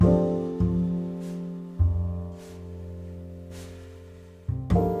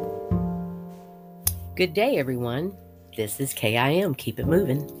Good day, everyone. This is KIM. Keep it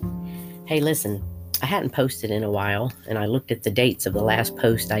moving. Hey, listen, I hadn't posted in a while, and I looked at the dates of the last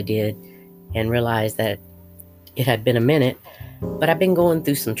post I did and realized that it had been a minute, but I've been going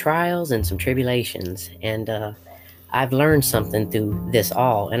through some trials and some tribulations, and I've learned something through this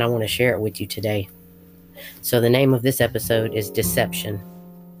all, and I want to share it with you today. So the name of this episode is Deception.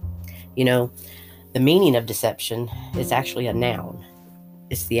 You know, the meaning of deception is actually a noun.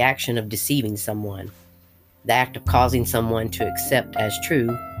 It's the action of deceiving someone, the act of causing someone to accept as true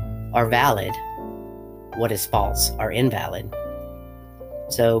or valid what is false or invalid.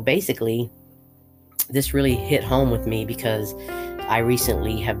 So basically, this really hit home with me because I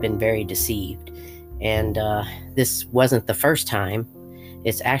recently have been very deceived. And this wasn't the first time.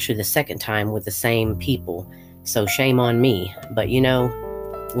 It's actually the second time with the same people. So shame on me. But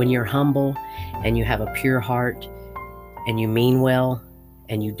when you're humble and you have a pure heart and you mean well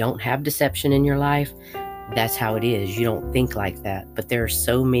and you don't have deception in your life, that's how it is. You don't think like that. But there are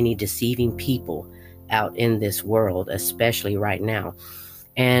so many deceiving people out in this world, especially right now.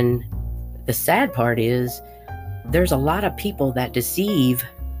 And the sad part is there's a lot of people that deceive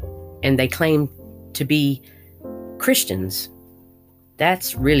and they claim to be Christians.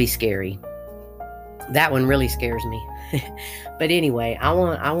 That's really scary. That one really scares me. But anyway, I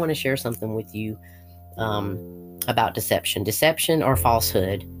want to share something with you about deception. Deception or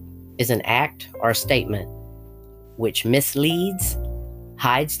falsehood is an act or a statement which misleads,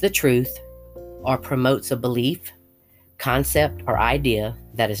 hides the truth, or promotes a belief, concept, or idea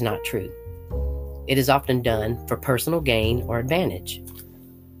that is not true. It is often done for personal gain or advantage.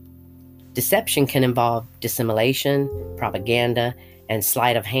 Deception can involve dissimulation, propaganda, and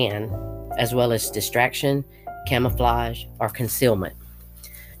sleight of hand, as well as distraction, camouflage, or concealment.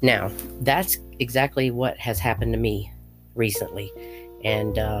 Now, that's exactly what has happened to me recently.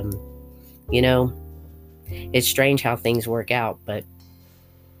 And, it's strange how things work out, but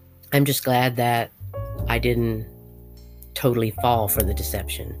I'm just glad that I didn't totally fall for the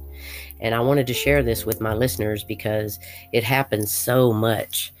deception. And I wanted to share this with my listeners because it happens so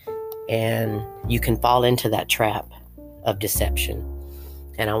much, and you can fall into that trap of deception.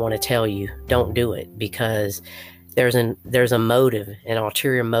 And I want to tell you, don't do it, because there's a motive, an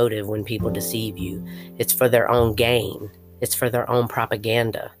ulterior motive when people deceive you. It's for their own gain. It's for their own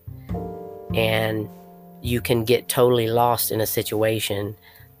propaganda. And you can get totally lost in a situation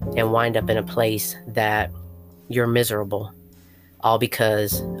and wind up in a place that you're miserable, all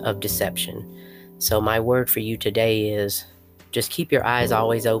because of deception. So my word for you today is just keep your eyes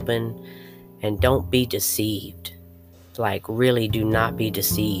always open and don't be deceived. Like, really do not be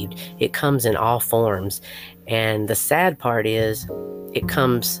deceived. It comes in all forms. And the sad part is it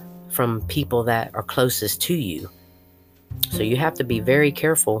comes from people that are closest to you. So you have to be very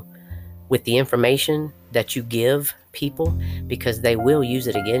careful with the information that you give people, because they will use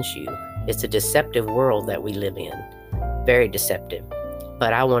it against you. It's a deceptive world that we live in. Very deceptive.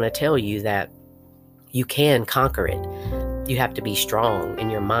 But I want to tell you that you can conquer it. You have to be strong in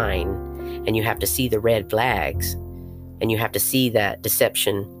your mind, and you have to see the red flags, and you have to see that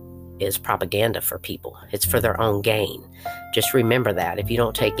deception is propaganda for people. It's for their own gain. Just remember that. If you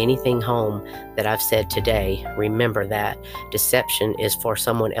don't take anything home that I've said today, remember that deception is for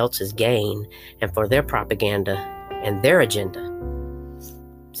someone else's gain and for their propaganda and their agenda.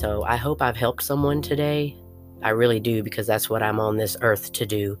 So I hope I've helped someone today. I really do, because that's what I'm on this earth to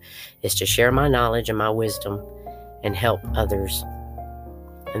do, is to share my knowledge and my wisdom and help others.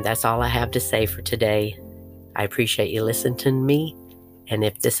 And that's all I have to say for today. I appreciate you listening to me. And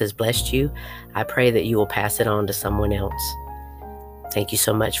if this has blessed you, I pray that you will pass it on to someone else. Thank you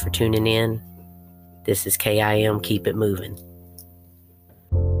so much for tuning in. This is KIM. Keep it moving.